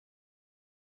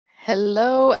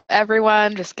Hello,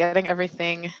 everyone. Just getting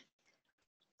everything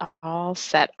all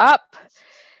set up.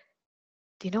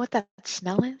 Do you know what that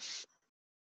smell is?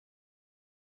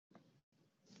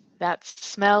 That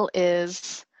smell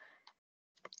is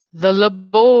the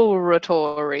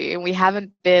laboratory. We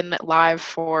haven't been live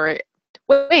for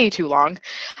way too long.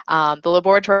 The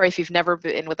LOBoratory, if you've never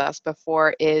been with us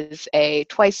before, is a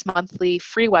twice monthly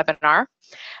free webinar.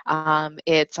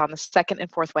 It's on the second and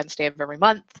fourth Wednesday of every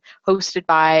month, hosted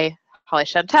by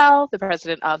Chantal, the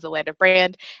president of the Land of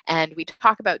Brand, and we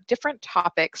talk about different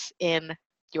topics in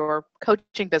your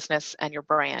coaching business and your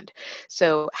brand.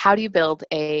 So how do you build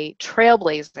a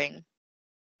trailblazing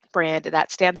brand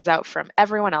that stands out from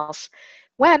everyone else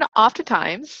when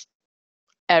oftentimes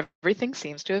everything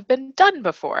seems to have been done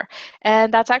before?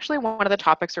 And that's actually one of the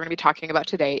topics we're going to be talking about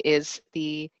today, is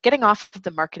the getting off of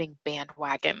the marketing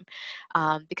bandwagon.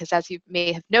 Because as you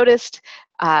may have noticed,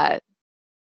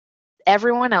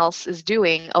 everyone else is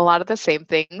doing a lot of the same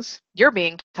things you're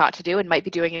being taught to do and might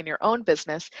be doing in your own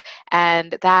business,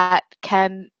 and that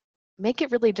can make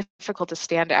it really difficult to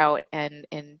stand out and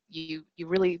you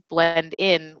really blend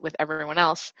in with everyone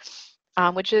else,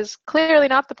 which is clearly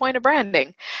not the point of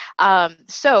branding.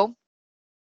 So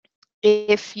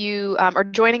if you are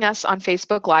joining us on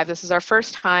Facebook Live, this is our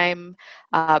first time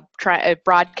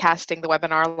broadcasting the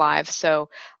webinar live, so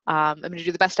I'm going to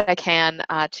do the best I can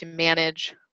to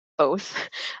manage both.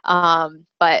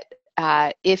 But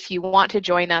if you want to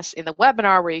join us in the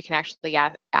webinar where you can actually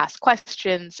ask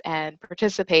questions and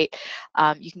participate,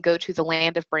 you can go to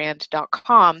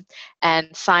thelandofbrand.com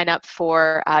and sign up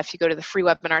for, if you go to the free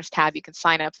webinars tab, you can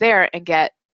sign up there and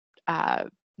get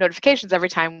notifications every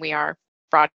time we are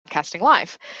broadcasting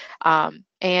live.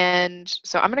 And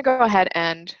so I'm going to go ahead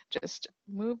and just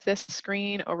move this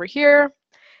screen over here,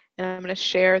 and I'm going to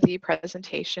share the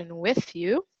presentation with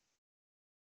you.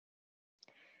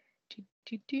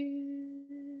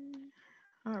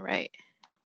 All right.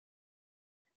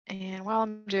 And while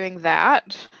I'm doing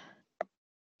that,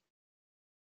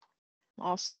 I'm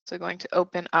also going to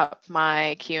open up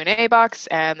my Q&A box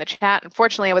and the chat.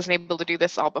 Unfortunately, I wasn't able to do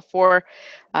this all before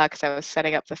because I was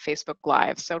setting up the Facebook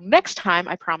Live. So next time,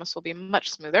 I promise, will be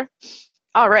much smoother.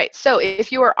 All right, so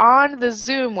if you are on the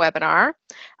Zoom webinar,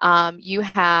 you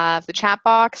have the chat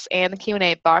box and the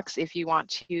Q&A box. If you want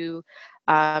to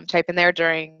type in there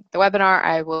during the webinar,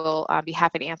 I will be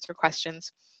happy to answer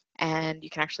questions, and you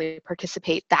can actually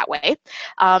participate that way.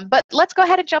 But let's go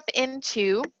ahead and jump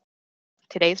into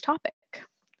today's topic.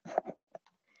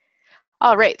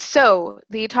 All right, so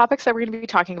the topics that we're going to be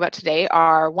talking about today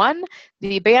are, one,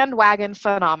 the bandwagon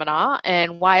phenomena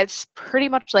and why it's pretty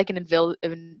much like an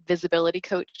invisibility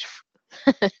coach,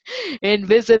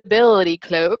 invisibility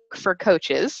cloak for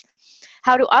coaches,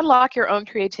 how to unlock your own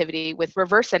creativity with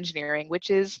reverse engineering,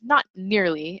 which is not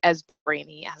nearly as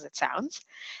brainy as it sounds,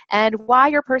 and why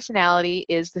your personality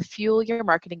is the fuel your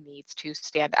marketing needs to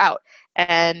stand out.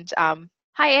 And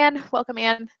hi, Anne. Welcome,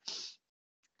 Anne.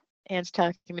 Anne's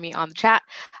talking to me on the chat.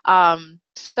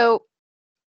 So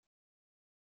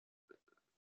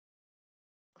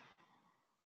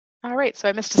all right, so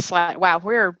I missed a slide. Wow,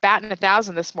 we're batting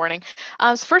 1,000 this morning.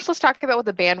 So first, let's talk about what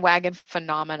the bandwagon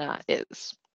phenomena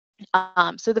is.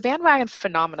 So the bandwagon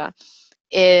phenomena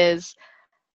is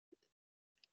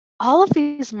all of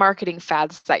these marketing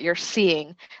fads that you're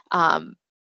seeing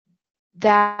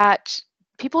that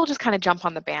people just kind of jump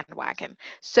on the bandwagon.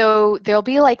 So there'll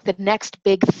be like the next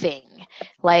big thing,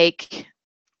 like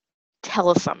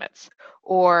telesummits,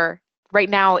 or right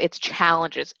now it's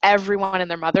challenges. Everyone and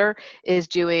their mother is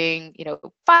doing,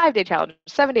 5-day challenges,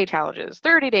 7-day challenges,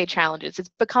 30-day challenges. It's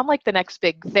become like the next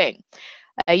big thing.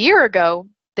 A year ago,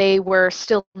 they were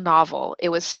still novel. It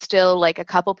was still like a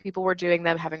couple people were doing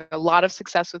them, having a lot of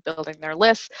success with building their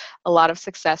lists, a lot of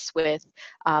success with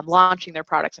launching their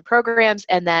products and programs,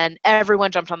 and then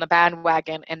everyone jumped on the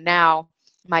bandwagon, and now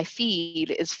my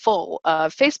feed is full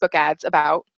of Facebook ads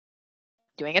about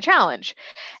doing a challenge.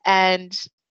 And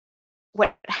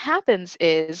what happens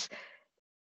is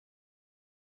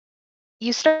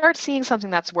you start seeing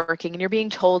something that's working, and you're being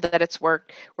told that it's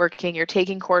working. You're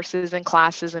taking courses and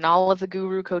classes, and all of the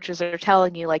guru coaches are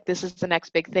telling you, like, this is the next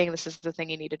big thing. This is the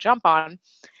thing you need to jump on.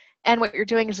 And what you're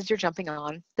doing is you're jumping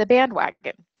on the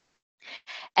bandwagon.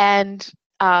 And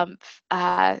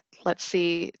let's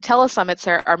see, telesummits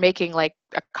are making like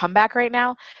a comeback right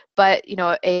now. But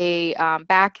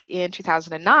back in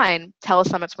 2009,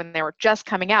 telesummits, when they were just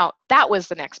coming out, that was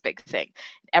the next big thing.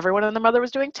 Everyone and their mother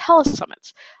was doing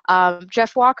telesummits.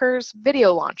 Jeff Walker's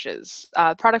video launches,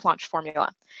 product launch formula,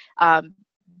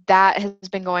 that has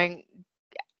been going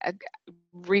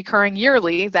recurring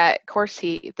yearly. That course,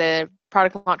 the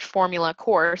product launch formula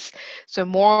course. So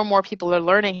more and more people are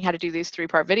learning how to do these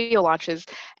 3-part video launches,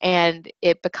 and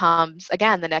it becomes,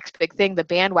 again, the next big thing, the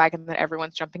bandwagon that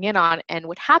everyone's jumping in on. And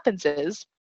what happens is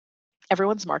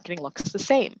everyone's marketing looks the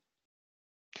same.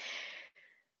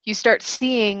 You start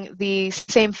seeing the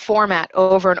same format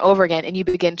over and over again, and you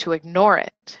begin to ignore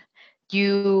it.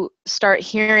 You start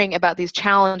hearing about these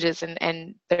challenges,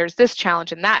 and there's this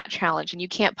challenge and that challenge, and you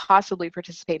can't possibly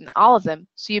participate in all of them,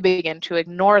 so you begin to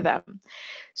ignore them.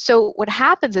 So what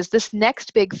happens is this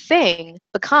next big thing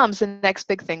becomes the next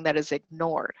big thing that is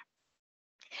ignored.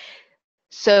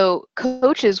 So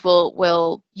coaches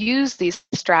will use these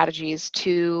strategies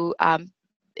to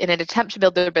in an attempt to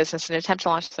build their business, in an attempt to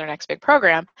launch their next big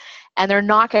program, and they're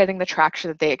not getting the traction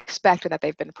that they expect or that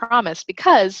they've been promised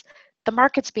because the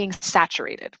market's being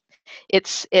saturated.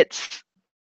 It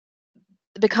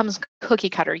becomes cookie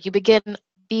cutter. You begin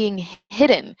being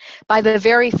hidden by the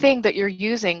very thing that you're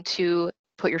using to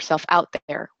put yourself out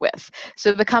there with.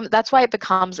 So that's why it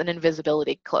becomes an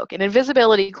invisibility cloak. And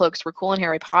invisibility cloaks were cool in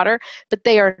Harry Potter, but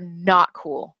they are not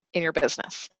cool in your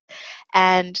business.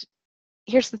 And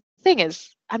here's the thing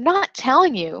is, I'm not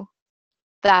telling you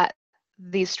that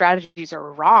these strategies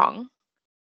are wrong.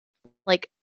 Like,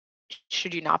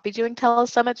 should you not be doing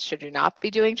telesummits? Should you not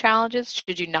be doing challenges?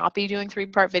 Should you not be doing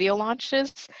 3-part video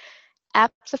launches?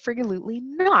 Absolutely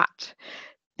not.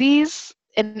 These,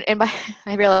 I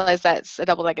realize that's a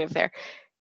double negative there.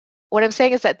 What I'm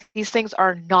saying is that these things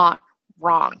are not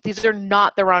wrong. These are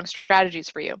not the wrong strategies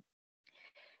for you.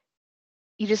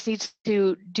 You just need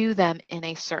to do them in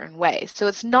a certain way. So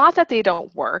it's not that they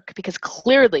don't work, because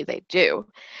clearly they do.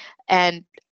 And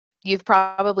you've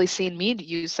probably seen me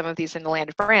use some of these in the land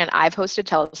of brand. I've hosted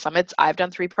telesummits. I've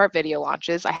done 3-part video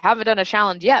launches. I haven't done a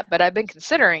challenge yet, but I've been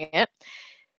considering it.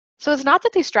 So it's not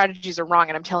that these strategies are wrong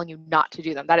and I'm telling you not to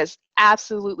do them. That is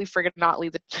absolutely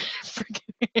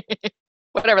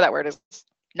whatever that word is,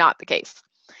 not the case.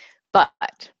 But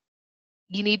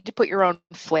you need to put your own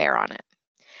flair on it.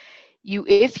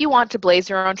 If you want to blaze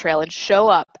your own trail and show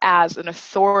up as an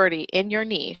authority in your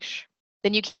niche,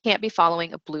 then you can't be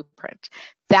following a blueprint.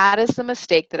 That is the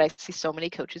mistake that I see so many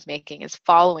coaches making, is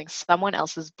following someone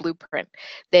else's blueprint.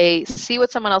 They see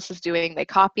what someone else is doing, they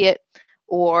copy it,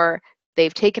 or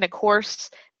they've taken a course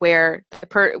where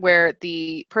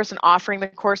the person offering the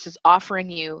course is offering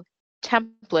you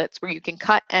templates where you can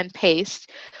cut and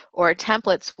paste, or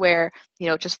templates where,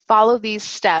 just follow these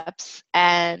steps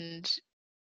and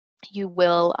you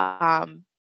will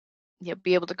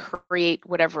be able to create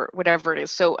whatever it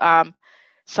is. So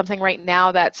something right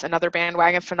now that's another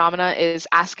bandwagon phenomena is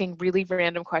asking really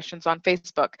random questions on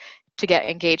Facebook to get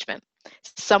engagement.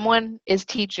 Someone is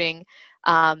teaching,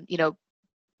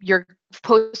 your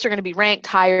posts are going to be ranked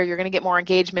higher, you're going to get more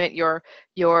engagement, your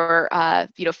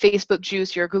Facebook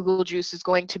juice, your Google juice is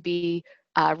going to be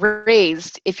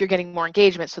raised if you're getting more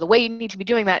engagement. So the way you need to be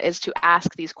doing that is to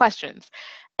ask these questions.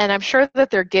 And I'm sure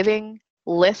that they're giving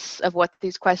lists of what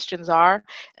these questions are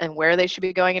and where they should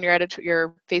be going in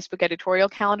your Facebook editorial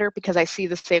calendar, because I see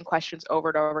the same questions over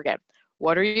and over again.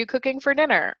 What are you cooking for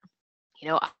dinner?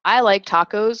 I like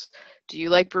tacos. Do you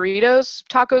like burritos?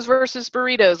 Tacos versus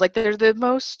burritos. Like, they're the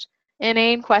most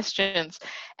inane questions.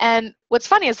 And what's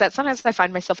funny is that sometimes I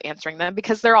find myself answering them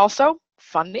because they're also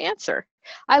fun to answer.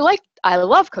 I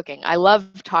love cooking. I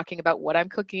love talking about what I'm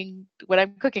cooking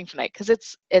tonight, because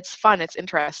it's fun, it's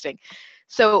interesting.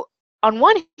 So on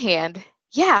one hand,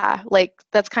 yeah, like,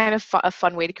 that's kind of a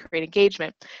fun way to create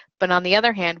engagement. But on the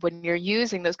other hand, when you're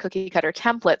using those cookie cutter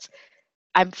templates,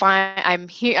 I'm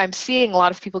seeing a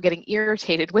lot of people getting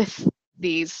irritated with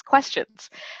these questions.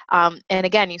 And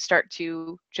again, you start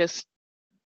to just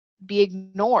be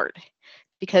ignored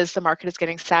because the market is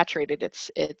getting saturated.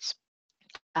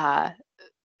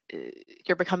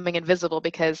 You're becoming invisible,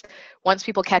 because once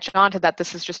people catch on to that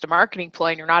this is just a marketing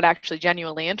ploy and you're not actually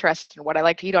genuinely interested in what I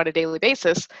like to eat on a daily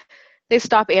basis, they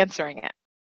stop answering it.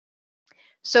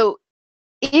 So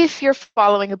if you're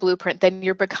following a blueprint, then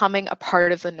you're becoming a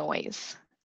part of the noise.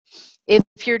 If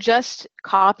you're just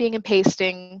copying and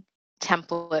pasting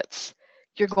templates,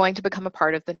 you're going to become a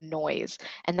part of the noise.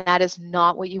 And that is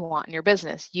not what you want in your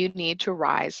business. You need to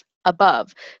rise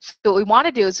above. So what we want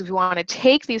to do is we want to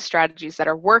take these strategies that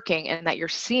are working and that you're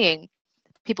seeing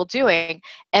people doing,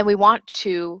 and we want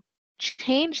to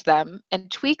change them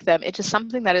and tweak them into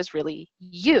something that is really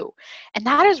you. And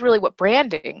that is really what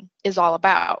branding is all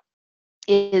about,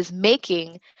 is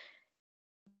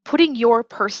putting your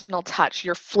personal touch,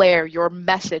 your flair, your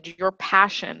message, your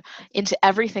passion into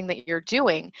everything that you're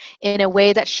doing in a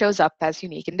way that shows up as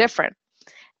unique and different.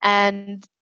 And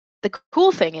the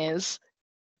cool thing is,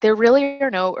 there really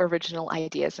are no original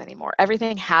ideas anymore.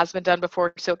 Everything has been done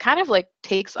before, so it kind of like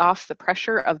takes off the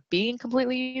pressure of being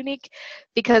completely unique,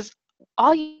 because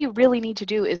all you really need to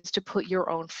do is to put your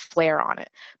own flair on it.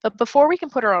 But before we can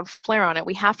put our own flair on it,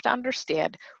 we have to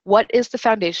understand what is the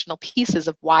foundational pieces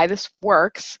of why this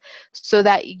works, so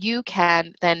that you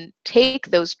can then take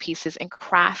those pieces and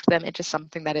craft them into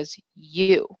something that is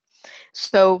you.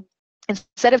 So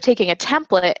instead of taking a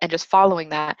template and just following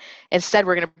that, instead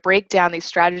we're going to break down these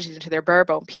strategies into their bare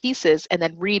bone pieces and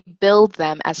then rebuild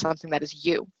them as something that is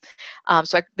you.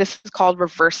 This is called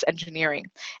reverse engineering.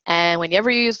 And whenever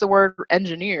you use the word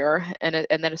engineer, and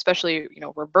then especially,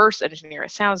 reverse engineer,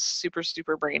 it sounds super,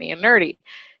 super brainy and nerdy,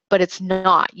 but it's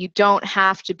not. You don't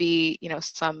have to be,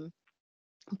 some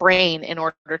brain in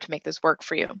order to make this work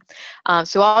for you.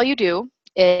 So all you do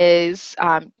is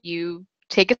you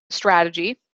take a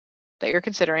strategy that you're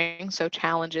considering, so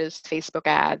challenges, Facebook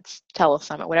ads,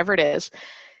 telesummit, whatever it is,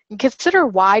 and consider,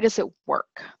 why does it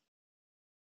work?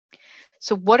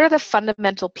 So what are the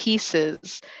fundamental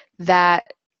pieces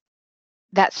that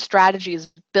that strategy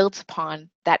is built upon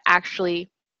that actually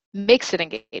makes it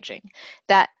engaging,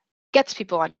 that gets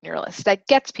people on your list, that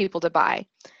gets people to buy?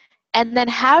 And then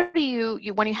how do you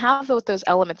when you have what those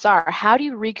elements are, how do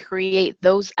you recreate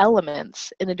those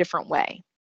elements in a different way?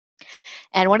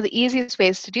 And one of the easiest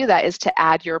ways to do that is to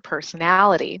add your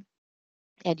personality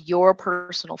and your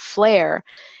personal flair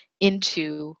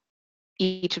into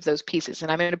each of those pieces.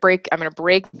 And I'm going to break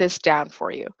this down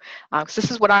for you, because this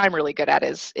is what I'm really good at,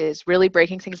 is really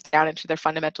breaking things down into their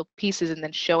fundamental pieces and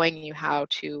then showing you how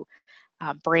to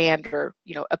brand, or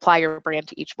apply your brand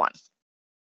to each one.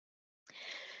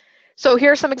 So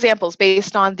here are some examples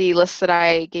based on the list that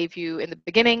I gave you in the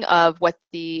beginning of what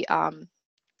the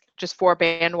just 4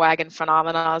 bandwagon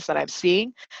phenomena that I'm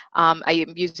seeing. I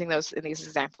am using those in these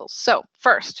examples. So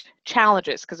first,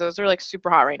 challenges, because those are like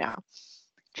super hot right now.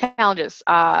 Challenges,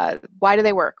 why do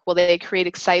they work? Well, they create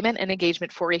excitement and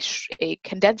engagement for a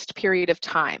condensed period of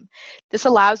time. This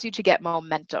allows you to get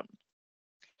momentum.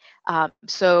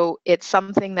 So it's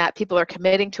something that people are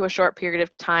committing to a short period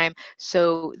of time,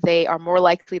 so they are more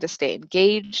likely to stay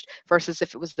engaged, versus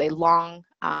if it was a long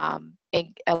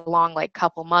like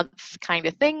couple months kind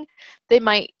of thing, they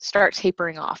might start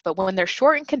tapering off. But when they're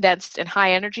short and condensed and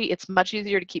high energy, it's much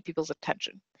easier to keep people's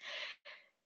attention.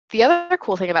 The other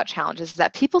cool thing about challenges is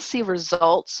that people see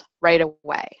results right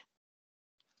away.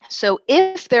 So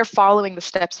if they're following the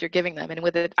steps you're giving them,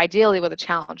 and ideally with a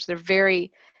challenge, they're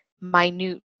very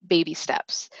minute baby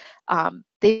steps,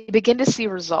 they begin to see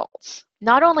results.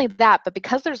 Not only that, but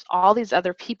because there's all these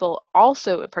other people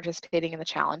also participating in the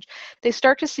challenge, they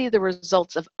start to see the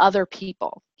results of other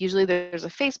people. Usually there's a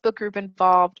Facebook group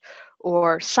involved,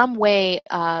 or some way,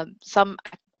 some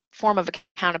form of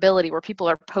accountability where people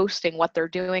are posting what they're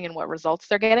doing and what results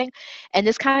they're getting. And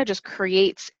this kind of just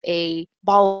creates a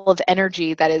ball of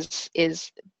energy that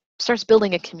starts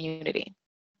building a community.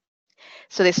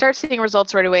 So they start seeing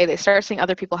results right away, they start seeing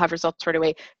other people have results right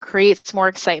away, creates more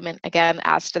excitement, again,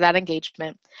 adds to that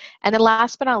engagement. And then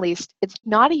last but not least, it's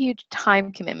not a huge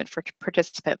time commitment for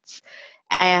participants.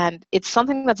 And it's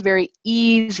something that's very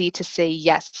easy to say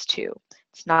yes to.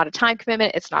 It's not a time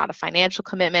commitment, it's not a financial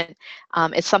commitment.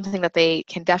 It's something that they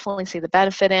can definitely see the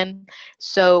benefit in.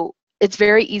 So it's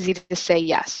very easy to say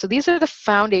yes. So these are the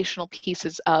foundational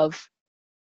pieces of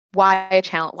why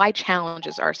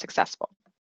challenges are successful.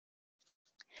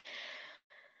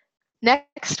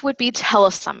 Next would be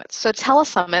telesummits. So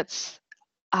telesummits,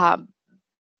 we're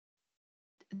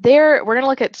going to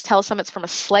look at telesummits from a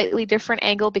slightly different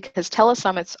angle, because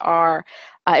telesummits are,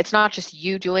 it's not just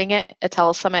you doing it. A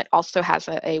telesummit also has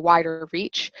a wider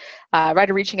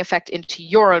reaching effect into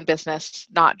your own business,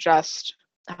 not just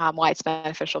why it's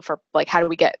beneficial for, like, how do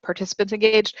we get participants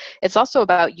engaged? It's also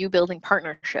about you building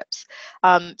partnerships.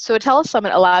 So a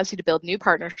telesummit allows you to build new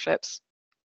partnerships,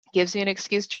 gives you an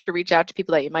excuse to reach out to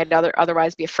people that you might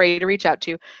otherwise be afraid to reach out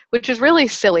to, which is really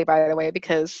silly, by the way,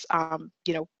 because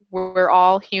we're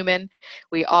all human.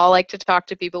 We all like to talk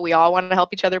to people. We all want to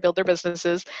help each other build their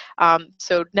businesses.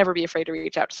 So never be afraid to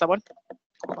reach out to someone.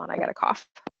 Hold on, I got a cough.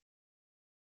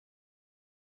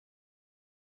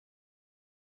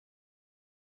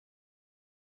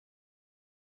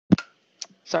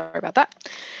 Sorry about that.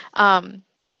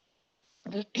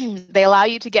 They allow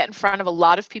you to get in front of a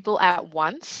lot of people at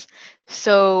once.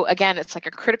 So again, it's like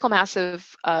a critical mass of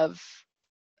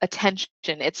attention.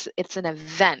 It's an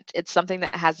event. It's something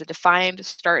that has a defined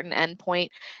start and end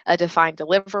point, a defined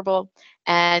deliverable,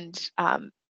 and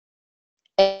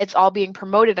it's all being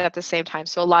promoted at the same time.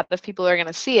 So a lot of people are going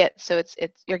to see it. So it's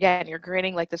you're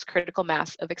creating like this critical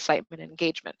mass of excitement and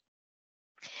engagement.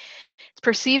 It's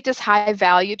perceived as high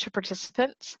value to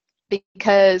participants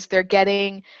because they're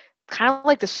getting kind of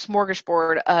like the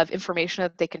smorgasbord of information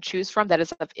that they can choose from that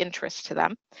is of interest to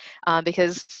them,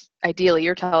 because ideally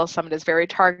your telesummit is very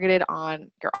targeted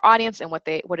on your audience and what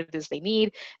it is they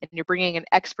need, and you're bringing in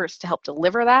experts to help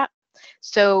deliver that.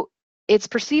 So it's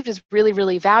perceived as really,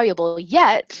 really valuable,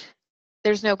 yet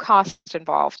there's no cost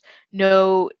involved,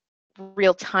 no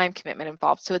real time commitment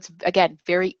involved. So it's, again,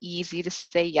 very easy to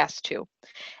say yes to,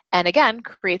 and again,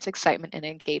 creates excitement and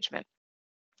engagement.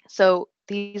 So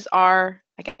these are,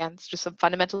 again, just some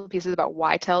fundamental pieces about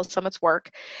why telesummits work.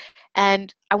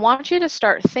 And I want you to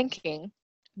start thinking,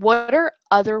 what are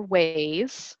other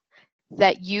ways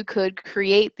that you could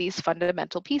create these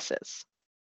fundamental pieces?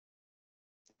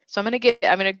 So I'm going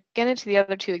to get into the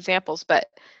other two examples, but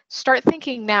start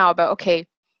thinking now about, okay,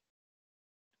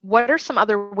 what are some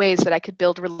other ways that I could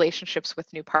build relationships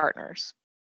with new partners?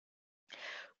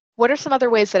 What are some other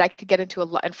ways that I could get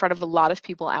in front of a lot of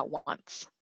people at once?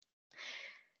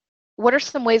 What are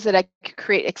some ways that I could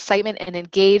create excitement and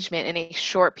engagement in a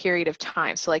short period of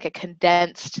time? So like a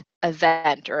condensed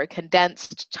event or a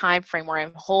condensed time frame where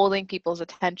I'm holding people's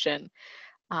attention,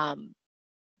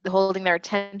 holding their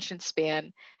attention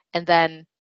span, and then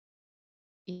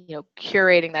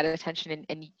curating that attention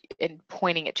and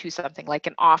pointing it to something like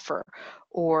an offer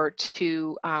or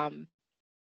to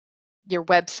your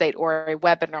website or a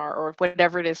webinar or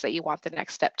whatever it is that you want the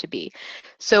next step to be.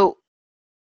 So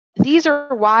these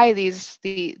are why this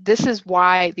is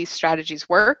why these strategies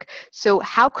work. So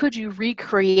how could you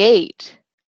recreate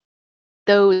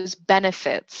those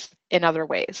benefits in other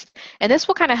ways? And this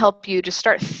will kind of help you to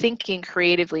start thinking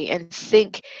creatively and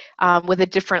think with a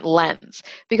different lens,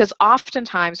 because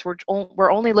oftentimes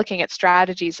we're only looking at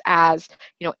strategies as,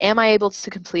 am I able to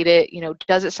complete it?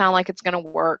 Does it sound like it's going to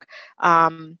work?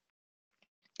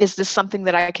 Is this something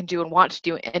that I can do and want to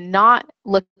do? And not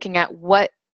looking at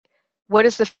what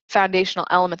is the foundational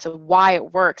elements of why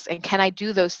it works, and can I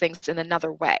do those things in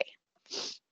another way?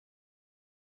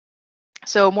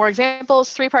 So more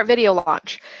examples, 3-part video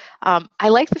launch. I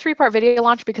like the 3-part video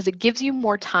launch because it gives you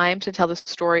more time to tell the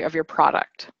story of your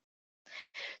product.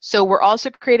 So we're also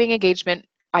creating engagement.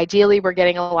 Ideally, we're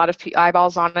getting a lot of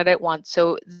eyeballs on it at once.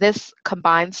 So this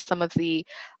combines some of the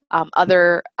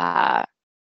other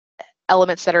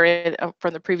elements that are in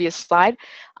from the previous slide.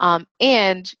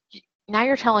 And now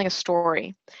you're telling a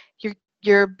story.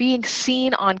 You're being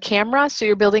seen on camera, so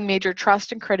you're building major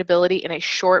trust and credibility in a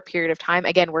short period of time.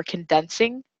 Again, we're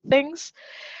condensing things.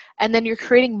 And then you're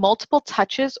creating multiple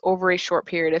touches over a short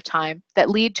period of time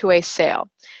that lead to a sale.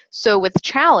 So with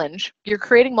Challenge, you're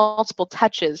creating multiple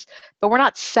touches, but we're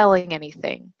not selling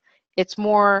anything. It's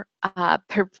more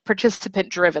participant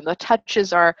driven. The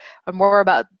touches are more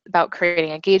about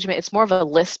creating engagement. It's more of a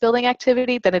list building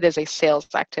activity than it is a sales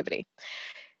activity.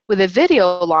 With a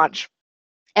video launch,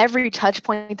 every touch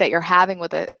point that you're having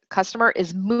with a customer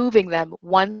is moving them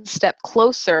one step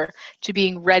closer to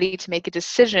being ready to make a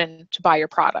decision to buy your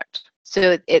product.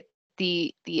 So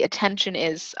the attention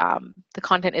is, the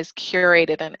content is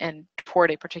curated and toward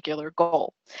a particular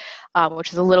goal,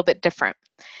 which is a little bit different.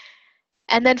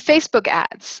 And then Facebook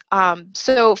ads.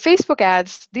 So Facebook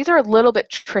ads, these are a little bit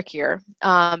trickier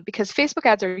because Facebook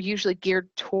ads are usually geared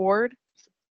toward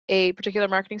a particular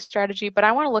marketing strategy, but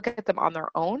I want to look at them on their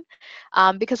own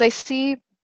because I see,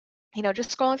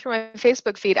 just scrolling through my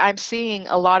Facebook feed, I'm seeing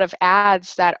a lot of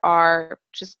ads that are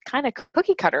just kind of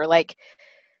cookie cutter. Like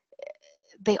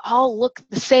they all look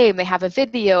the same. They have a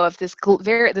video of this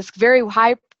very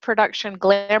high production,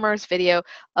 glamorous video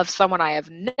of someone I have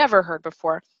never heard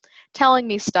before, telling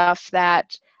me stuff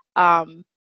that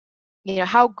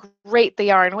how great they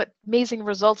are and what amazing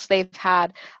results they've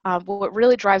had. What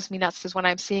really drives me nuts is when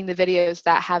I'm seeing the videos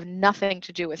that have nothing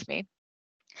to do with me.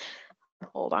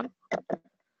 Hold on.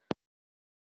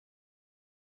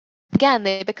 Again,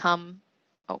 they become,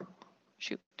 oh,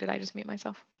 shoot, did I just mute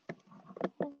myself?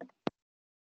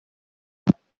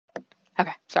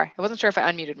 Okay, sorry. I wasn't sure if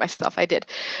I unmuted myself. I did.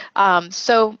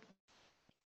 So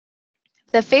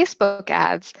the Facebook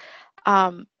ads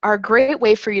are a great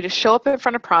way for you to show up in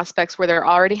front of prospects where they're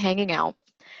already hanging out.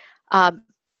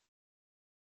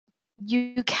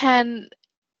 You can,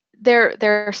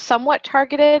 they're somewhat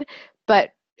targeted, but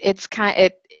it's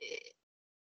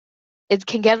it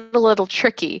can get a little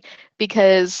tricky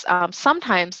because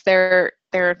sometimes they're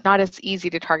not as easy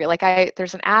to target. Like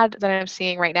there's an ad that I'm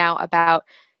seeing right now about,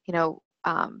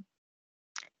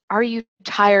 are you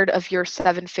tired of your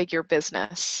 7-figure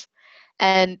business?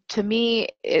 And to me,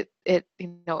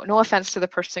 no offense to the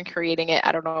person creating it,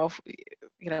 I don't know if,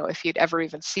 if you'd ever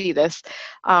even see this,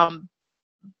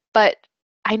 but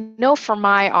I know for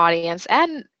my audience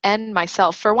and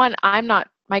myself, for one,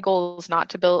 my goal is not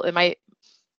to building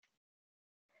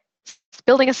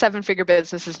a 7-figure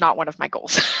business is not one of my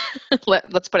goals.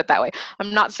 Let's put it that way.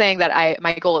 I'm not saying that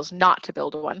my goal is not to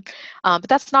build one, but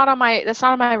that's not on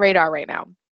my radar right now.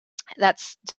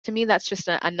 To me, that's just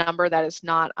a number that is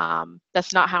not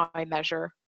that's not how I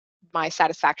measure my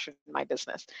satisfaction in my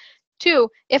business. 2,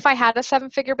 if I had a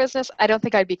 7-figure business, I don't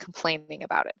think I'd be complaining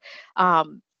about it.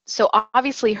 So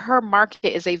obviously her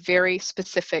market is a very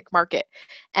specific market.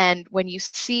 And when you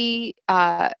see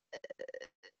ads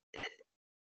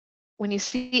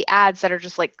that are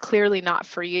just like clearly not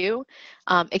for you,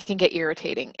 it can get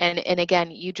irritating. And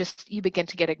again, you begin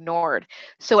to get ignored.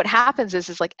 So what happens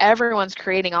is like everyone's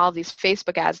creating all of these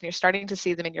Facebook ads and you're starting to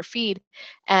see them in your feed.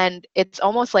 And it's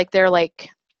almost like they're like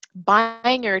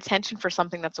buying your attention for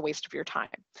something that's a waste of your time.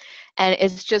 And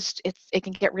it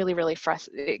can get really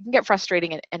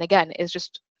frustrating. And again, it's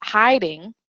just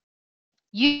hiding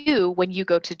you when you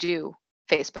go to do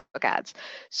Facebook ads.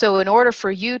 So in order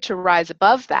for you to rise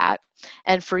above that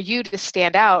and for you to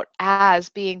stand out as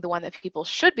being the one that people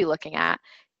should be looking at,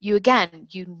 you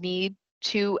need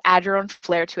to add your own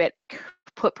flair to it,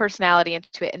 put personality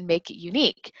into it, and make it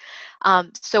unique.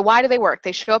 So why do they work?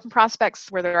 They show up in prospects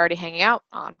where they're already hanging out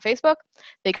on Facebook.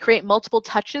 They create multiple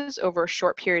touches over a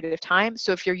short period of time.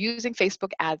 So if you're using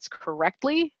Facebook ads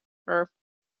correctly, or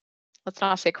let's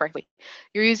not say correctly,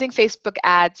 you're using Facebook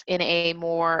ads in a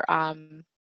more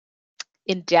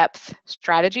in-depth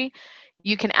strategy,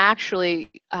 you can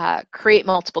actually create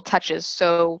multiple touches.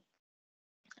 So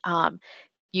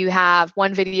you have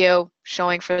one video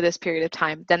showing for this period of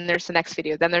time, then there's the next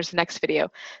video, then there's the next video.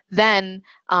 Then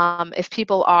if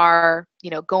people are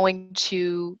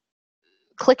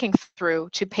clicking through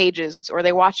to pages, or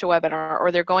they watch a webinar,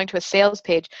 or they're going to a sales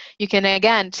page, you can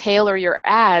again tailor your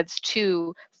ads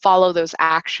to follow those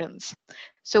actions.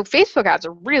 So Facebook ads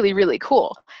are really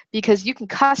cool because you can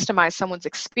customize someone's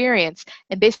experience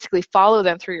and basically follow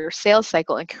them through your sales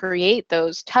cycle and create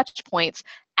those touch points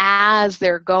as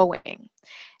they're going.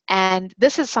 And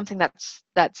this is something that's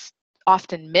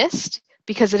often missed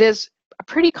because it is a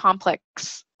pretty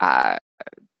complex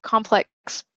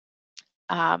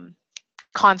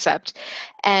concept,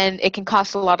 and it can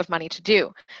cost a lot of money to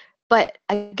do. But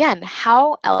again,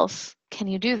 how else can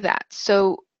you do that?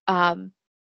 So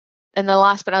and the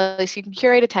last but not least, you can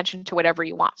curate attention to whatever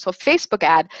you want. So a Facebook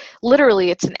ad,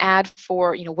 literally, it's an ad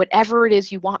for whatever it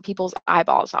is you want people's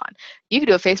eyeballs on. You can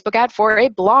do a Facebook ad for a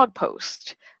blog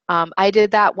post. I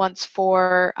did that once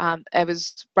for, I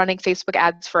was running Facebook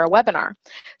ads for a webinar.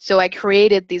 So I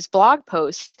created these blog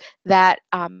posts that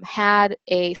had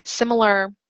a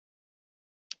similar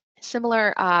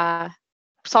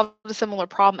solved a similar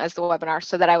problem as the webinar,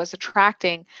 so that I was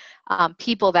attracting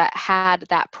people that had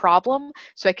that problem,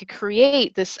 so I could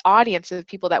create this audience of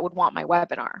people that would want my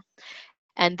webinar.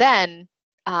 And then,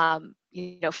 from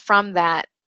that,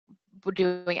 we're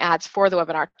doing ads for the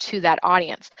webinar to that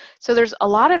audience. So there's a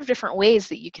lot of different ways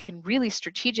that you can really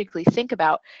strategically think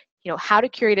about, how to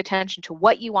curate attention to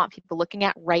what you want people looking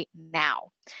at right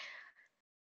now.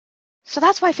 So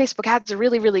that's why Facebook ads are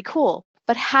really cool.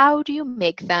 But how do you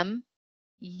make them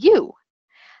you?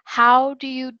 How do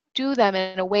you do them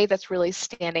in a way that's really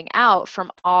standing out from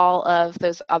all of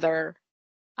those other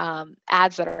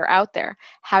ads that are out there?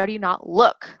 How do you not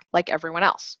look like everyone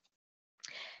else?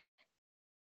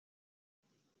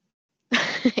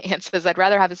 Anne says, I'd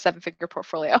rather have a 7-figure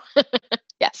portfolio.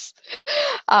 Yes.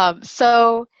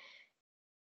 So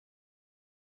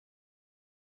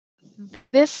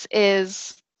this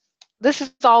is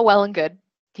all well and good,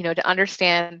 to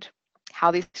understand how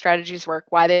these strategies work,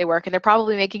 why they work, and they're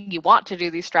probably making you want to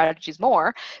do these strategies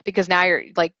more, because now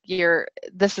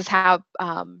this is how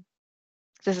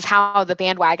the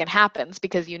bandwagon happens,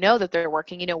 because you know that they're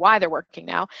working, you know why they're working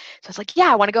now. So it's like,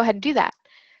 yeah, I want to go ahead and do that.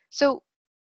 So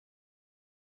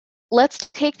let's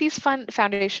take these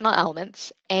foundational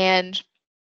elements, and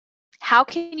how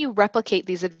can you replicate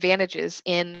these advantages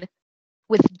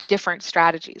with different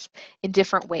strategies in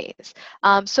different ways?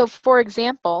 So for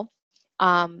example,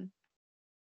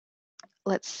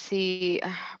 let's see,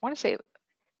 I want to say it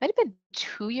might have been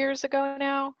 2 years ago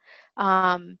now.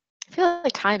 I feel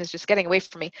like time is just getting away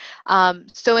from me.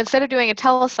 So instead of doing a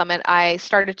telesummit, I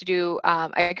started to do,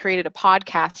 I created a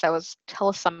podcast that was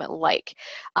telesummit-like.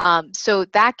 So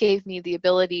that gave me the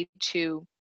ability to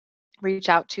reach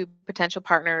out to potential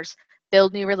partners,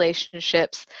 build new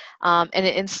relationships, and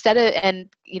instead of, and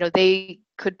they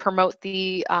could promote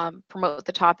the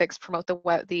topics, promote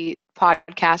the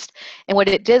podcast. And what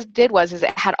it did was it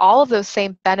had all of those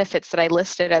same benefits that I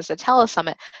listed as a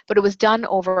telesummit, but it was done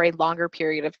over a longer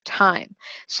period of time.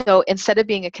 So instead of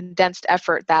being a condensed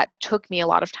effort that took me a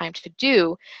lot of time to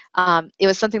do, it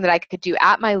was something that I could do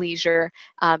at my leisure,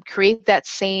 create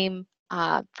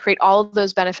all of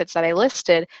those benefits that I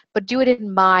listed, but do it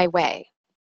in my way.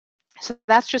 So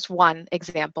that's just one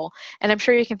example, and I'm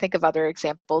sure you can think of other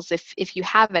examples. If you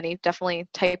have any, definitely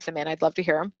type them in. I'd love to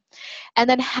hear them. And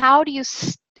then how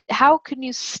could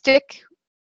you stick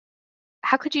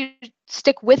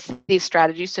with these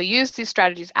strategies? So use these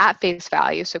strategies at face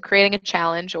value. So creating a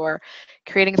challenge, or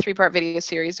creating a 3-part video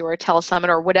series, or a telesummit,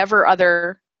 or whatever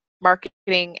other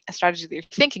marketing strategy that you're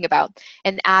thinking about,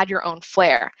 and add your own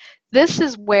flair. This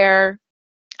is where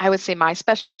I would say my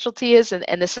specialty is,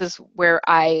 and this is where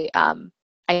I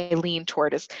lean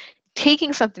toward, is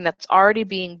taking something that's already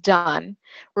being done,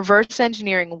 reverse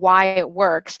engineering why it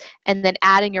works, and then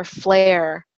adding your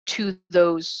flair to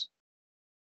those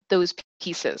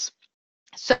pieces.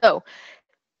 So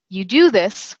you do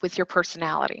this with your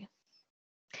personality.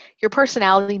 Your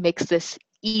personality makes this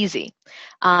easy.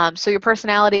 So your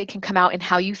personality can come out in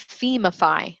how you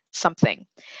themify something.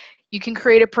 You can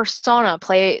create a persona,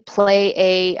 play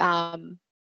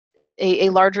a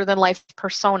larger than life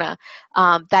persona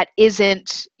that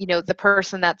isn't, the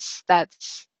person that's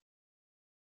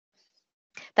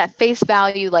that face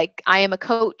value, like I am a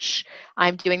coach,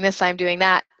 I'm doing this, I'm doing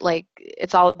that, like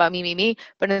it's all about me, me, me,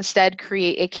 but instead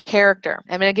create a character.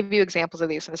 I'm going to give you examples of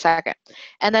these in a second.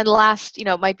 And then last,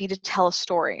 might be to tell a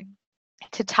story,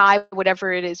 to tie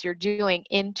whatever it is you're doing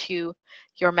into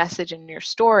your message and your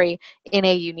story in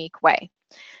a unique way.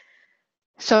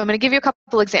 So I'm going to give you a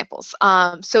couple examples.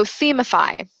 So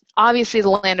themify, obviously the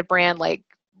land of brand, like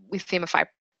we themify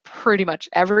pretty much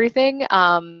everything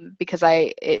because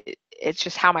it's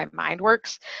just how my mind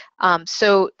works.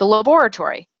 So the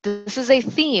LOBoratory, this is a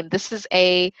theme. This is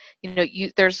a,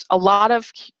 there's a lot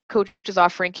of coaches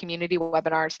offering community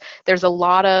webinars. There's a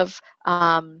lot of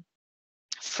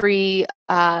free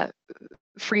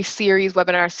series,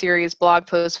 webinar series, blog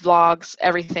posts, vlogs,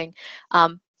 everything.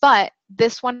 But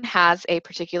this one has a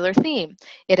particular theme.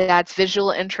 It adds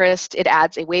visual interest. It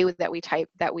adds a way that we type,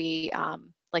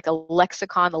 like a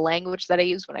lexicon, the language that I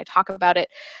use when I talk about it.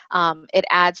 It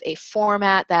adds a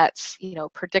format that's,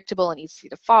 predictable and easy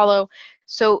to follow.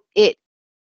 So it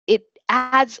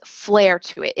adds flair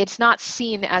to it. It's not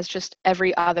seen as just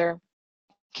every other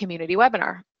community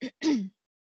webinar.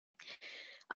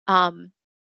 I'm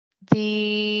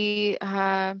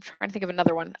trying to think of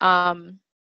another one.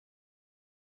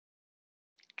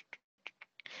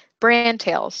 Brand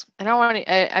Tales.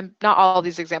 I'm not all of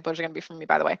these examples are going to be from me,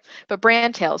 by the way, but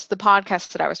Brand Tales, the podcast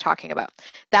that I was talking about,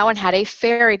 that one had a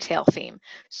fairy tale theme.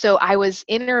 So I was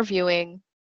interviewing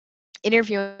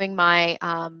my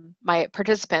my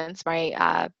participants,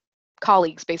 my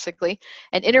colleagues basically,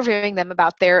 and interviewing them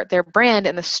about their brand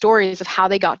and the stories of how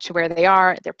they got to where they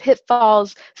are, their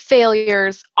pitfalls,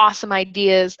 failures, awesome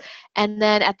ideas. And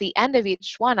then at the end of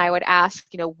each one, I would ask,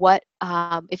 what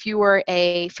if you were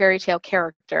a fairy tale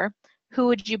character, who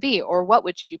would you be, or what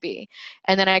would you be?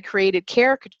 And then I created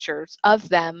caricatures of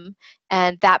them,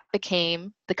 and that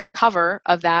became the cover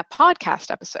of that podcast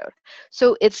episode.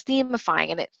 So it's themifying,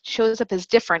 and it shows up as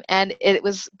different, and it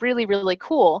was really, really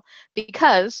cool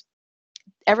because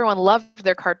everyone loved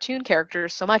their cartoon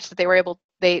characters so much that they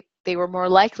were more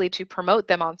likely to promote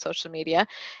them on social media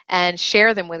and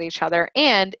share them with each other.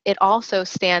 And it also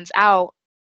stands out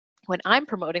when I'm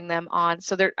promoting them on,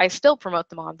 I still promote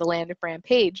them on the Land of Brand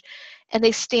page, and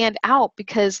they stand out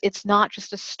because it's not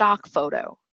just a stock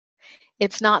photo.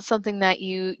 It's not something that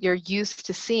you're used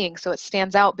to seeing, so it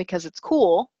stands out because it's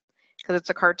cool, because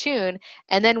it's a cartoon.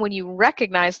 And then when you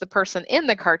recognize the person in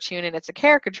the cartoon and it's a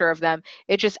caricature of them,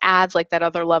 it just adds like that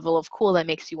other level of cool that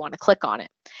makes you want to click on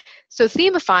it. So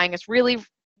themifying is really,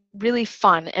 really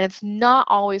fun, and it's not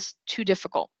always too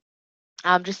difficult.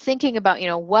 Just thinking about,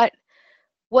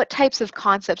 what types of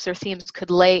concepts or themes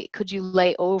could you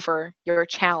lay over your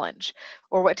challenge,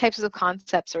 or what types of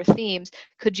concepts or themes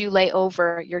could you lay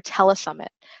over your telesummit?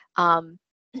 I'm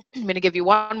going to give you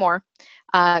one more,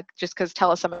 just because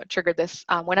telesummit triggered this.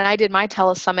 When I did my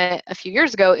telesummit a few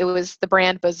years ago, it was the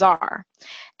brand bazaar,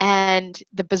 and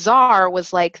the bazaar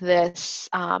was like this.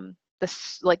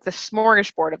 Like the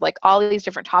smorgasbord of like all these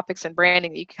different topics and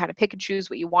branding that you could kind of pick and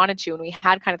choose what you wanted to. And we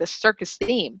had kind of this circus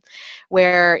theme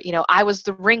where, I was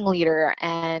the ringleader,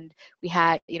 and we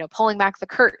had, pulling back the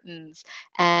curtains,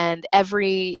 and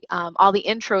all the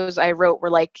intros I wrote were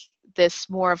like this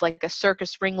more of like a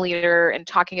circus ringleader and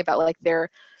talking about like their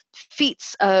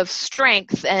feats of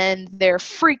strength and their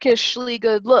freakishly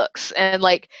good looks and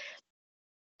like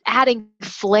adding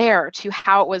flair to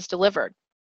how it was delivered.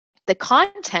 The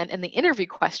content and the interview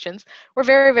questions were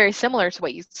very, very similar to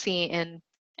what you see in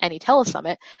any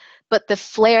telesummit, but the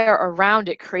flair around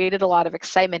it created a lot of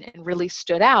excitement and really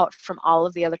stood out from all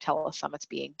of the other telesummits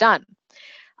being done.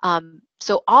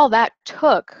 So all that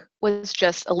took was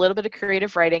just a little bit of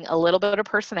creative writing, a little bit of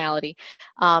personality.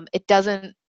 It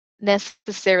doesn't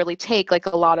necessarily take like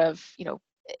a lot of,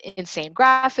 insane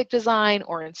graphic design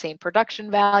or insane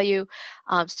production value.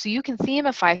 So you can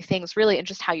themify things really in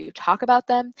just how you talk about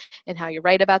them and how you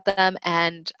write about them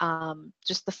and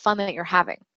just the fun that you're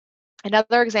having.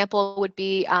 Another example would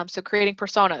be, so creating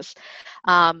personas.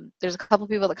 There's a couple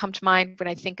people that come to mind when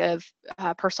I think of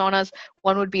personas.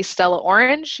 One would be Stella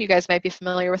Orange. You guys might be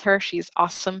familiar with her. She's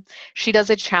awesome. She does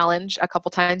a challenge a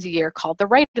couple times a year called the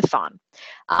Write-a-thon.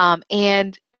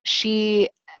 And she,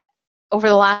 over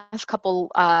the last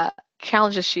couple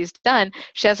challenges she's done,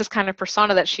 she has this kind of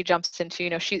persona that she jumps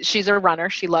into. She's a runner.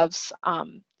 She loves,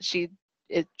 she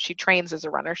trains as a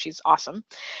runner. She's awesome.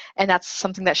 And that's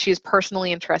something that she's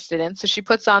personally interested in. So she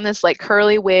puts on this like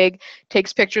curly wig,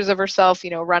 takes pictures of herself,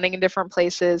 running in different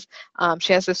places.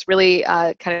 She has this really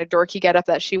kind of dorky getup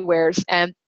that she wears.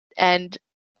 And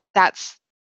that's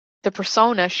the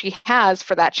persona she has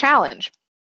for that challenge.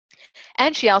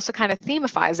 And she also kind of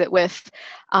themifies it with,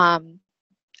 I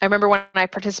remember when I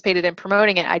participated in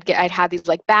promoting it, I'd have these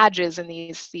like badges and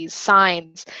these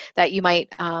signs that you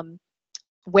might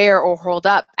wear or hold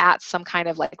up at some kind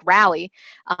of like rally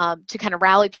to kind of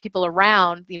rally people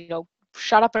around,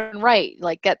 shut up and write,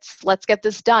 like let's get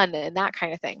this done and that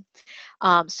kind of thing.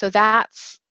 So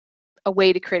that's a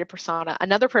way to create a persona.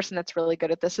 Another person that's really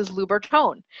good at this is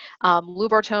LOBoratory I.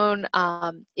 LOBoratory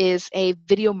I is a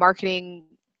video marketing,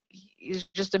 is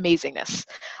just amazingness.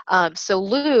 So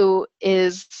Lou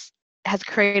has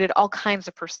created all kinds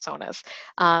of personas.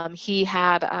 He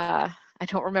had I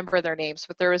don't remember their names,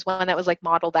 but there was one that was like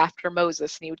modeled after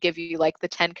Moses, and he would give you like the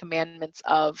 10 commandments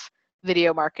of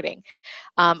video marketing.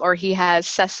 Or he has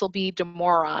Cecil B.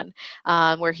 DeMoron,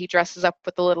 where he dresses up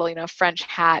with a little, French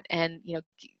hat and,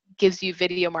 gives you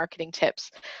video marketing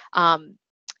tips.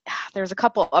 There's a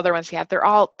couple other ones he have. They're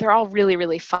all really,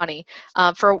 really funny.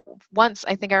 For once,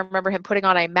 I think I remember him putting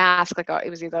on a mask, it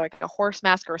was either like a horse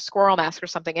mask or a squirrel mask or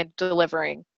something, and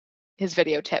delivering his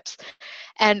video tips.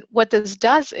 And what this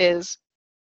does is,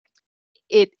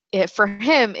 for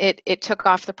him, it took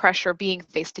off the pressure being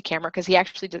face to camera, because he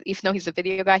actually, even though he's a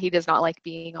video guy, he does not like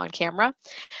being on camera.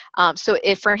 So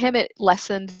for him, it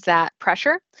lessened that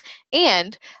pressure,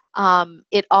 and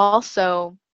it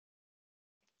also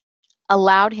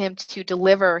allowed him to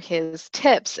deliver his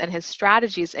tips and his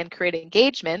strategies and create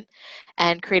engagement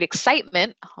and create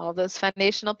excitement, all those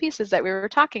foundational pieces that we were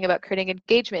talking about, creating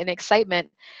engagement and excitement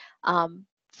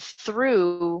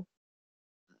through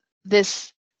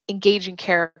this engaging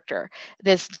character,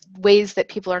 this ways that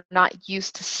people are not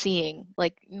used to seeing.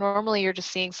 Like normally you're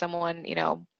just seeing someone,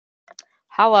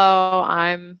 hello,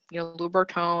 I'm,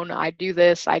 LOBoratory I, do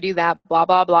this, I do that, blah,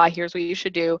 blah, blah, here's what you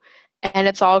should do. And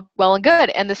it's all well and good.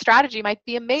 And the strategy might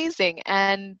be amazing.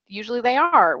 And usually they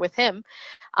are with him.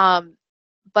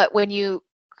 But when you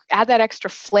add that extra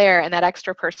flair and that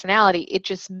extra personality, it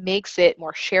just makes it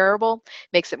more shareable,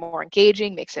 makes it more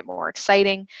engaging, makes it more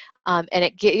exciting. And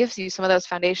it gives you some of those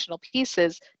foundational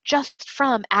pieces just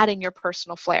from adding your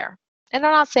personal flair. And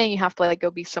I'm not saying you have to go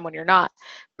be someone you're not,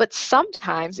 but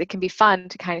sometimes it can be fun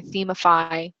to kind of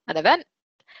themify an event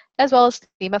as well as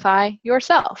themify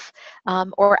yourself,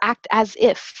 or act as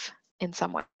if in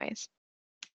some ways.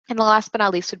 And the last but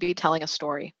not least would be telling a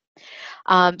story.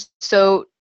 So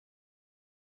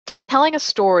telling a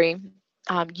story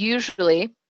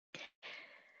usually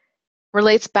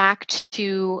relates back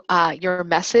to your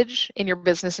message in your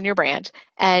business and your brand,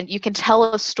 and you can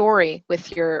tell a story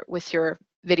with your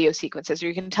video sequences, or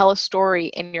you can tell a story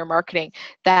in your marketing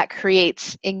that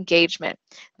creates engagement,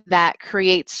 that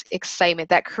creates excitement,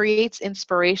 that creates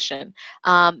inspiration.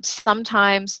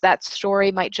 Sometimes that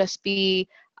story might just be,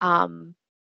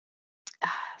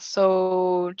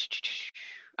 so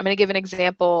I'm going to give an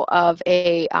example of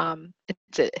this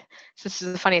is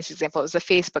the funniest example. It was a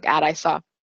Facebook ad I saw.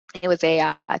 It was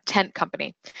a tent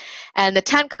company. And the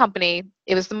tent company,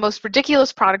 it was the most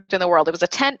ridiculous product in the world. It was a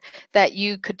tent that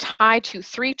you could tie to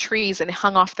 3 trees and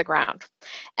hung off the ground.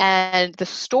 And the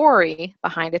story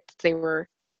behind it that they were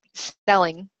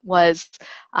selling was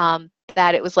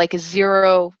that it was like a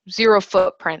zero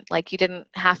footprint, like you didn't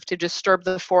have to disturb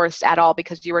the forest at all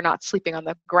because you were not sleeping on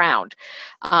the ground.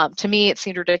 To me, it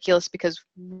seemed ridiculous, because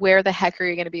where the heck are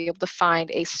you going to be able to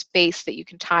find a space that you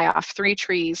can tie off 3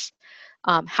 trees?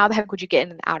 How the heck would you get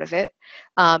in and out of it?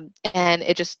 And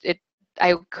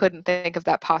I couldn't think of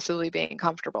that possibly being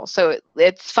comfortable. So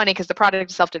it's funny because the product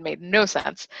itself did made no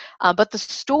sense, but the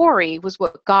story was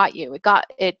what got you.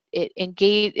 It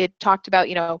engaged. It talked about,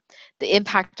 you know, the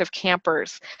impact of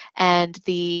campers, and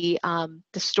the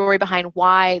story behind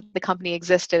why the company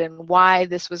existed and why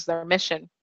this was their mission.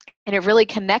 And it really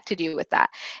connected you with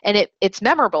that. And it's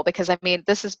memorable because, I mean,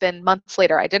 this has been months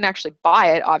later. I didn't actually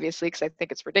buy it, obviously, because I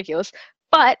think it's ridiculous,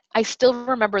 but I still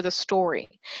remember the story.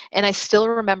 And I still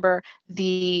remember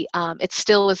it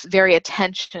still was very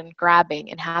attention grabbing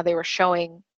in how they were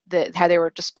showing, how they were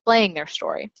displaying their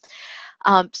story.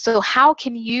 So how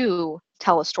can you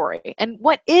tell a story? And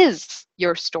what is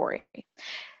your story?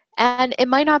 And it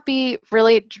might not be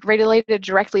really related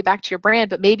directly back to your brand,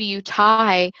 but maybe you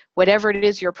tie whatever it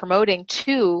is you're promoting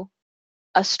to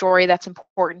a story that's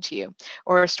important to you,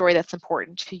 or a story that's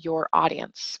important to your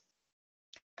audience.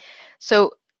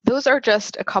 So those are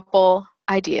just a couple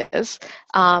ideas.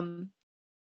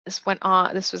 This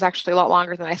was actually a lot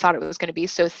longer than I thought it was going to be,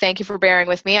 so thank you for bearing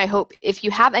with me. I hope if you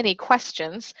have any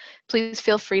questions, please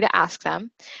feel free to ask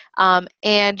them.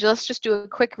 And let's just do a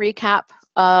quick recap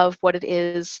of what it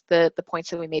is, the points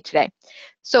that we made today.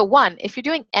 So 1, if you're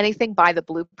doing anything by the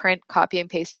blueprint, copying,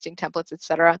 pasting, templates,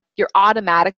 etc., you're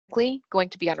automatically going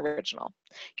to be unoriginal.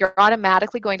 You're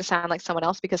automatically going to sound like someone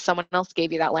else because someone else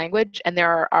gave you that language, and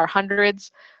there are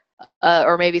hundreds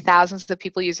or maybe thousands of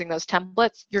people using those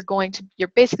templates. You're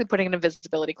basically putting an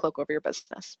invisibility cloak over your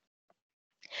business.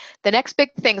 The next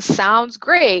big thing sounds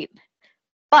great,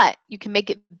 but you can make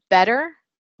it better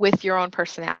with your own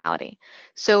personality.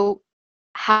 So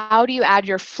how do you add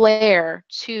your flair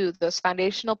to those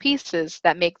foundational pieces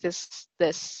that make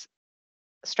this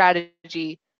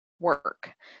strategy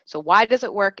work? So why does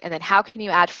it work? And then how can you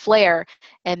add flair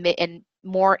and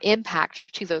more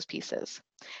impact to those pieces?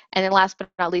 And then last but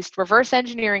not least, reverse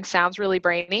engineering sounds really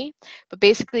brainy, but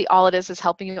basically all it is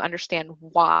helping you understand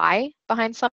why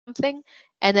behind something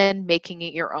and then making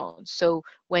it your own. So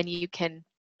when you can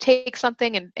take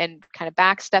something and kind of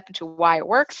backstep into why it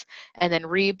works and then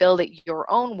rebuild it your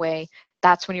own way,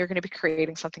 that's when you're going to be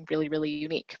creating something really, really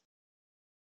unique.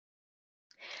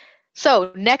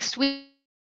 So next week,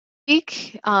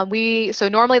 so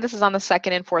normally this is on the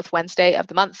 2nd and 4th Wednesday of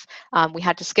the month. We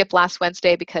had to skip last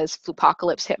Wednesday because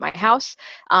Flupocalypse hit my house.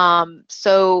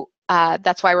 So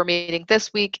that's why we're meeting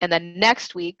this week. And then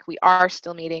next week, we are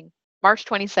still meeting March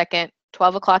 22nd,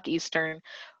 12 o'clock Eastern.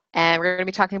 And we're going to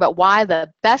be talking about why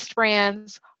the best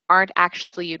brands aren't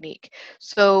actually unique.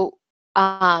 So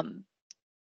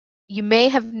you may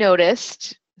have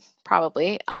noticed,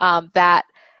 probably, that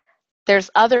there's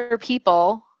other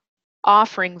people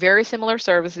offering very similar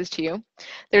services to you.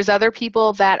 There's other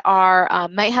people that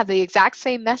might have the exact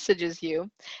same message as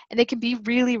you, and it can be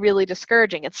really, really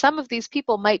discouraging. And some of these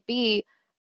people might be,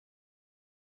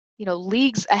 you know,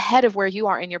 leagues ahead of where you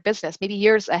are in your business, maybe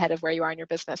years ahead of where you are in your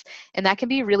business, and that can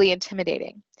be really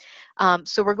intimidating.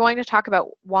 So we're going to talk about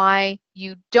why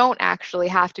you don't actually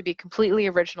have to be completely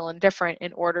original and different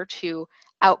in order to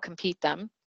outcompete them,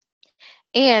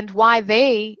 and why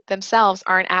they themselves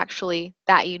aren't actually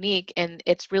that unique, and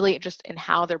it's really just in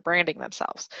how they're branding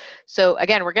themselves. So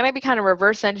again, we're going to be kind of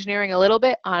reverse engineering a little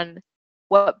bit on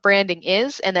what branding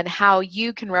is and then how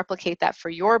you can replicate that for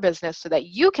your business so that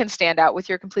you can stand out with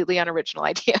your completely unoriginal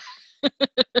idea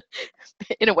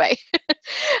in a way.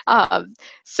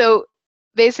 So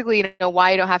basically, you know,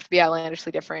 why you don't have to be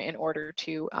outlandishly different in order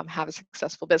to have a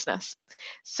successful business.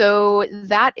 So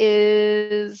that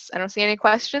is, I don't see any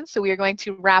questions, so we are going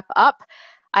to wrap up.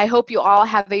 I hope you all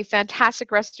have a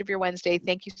fantastic rest of your Wednesday.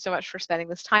 Thank you so much for spending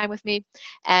this time with me,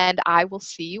 and I will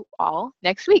see you all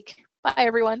next week. Bye,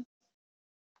 everyone.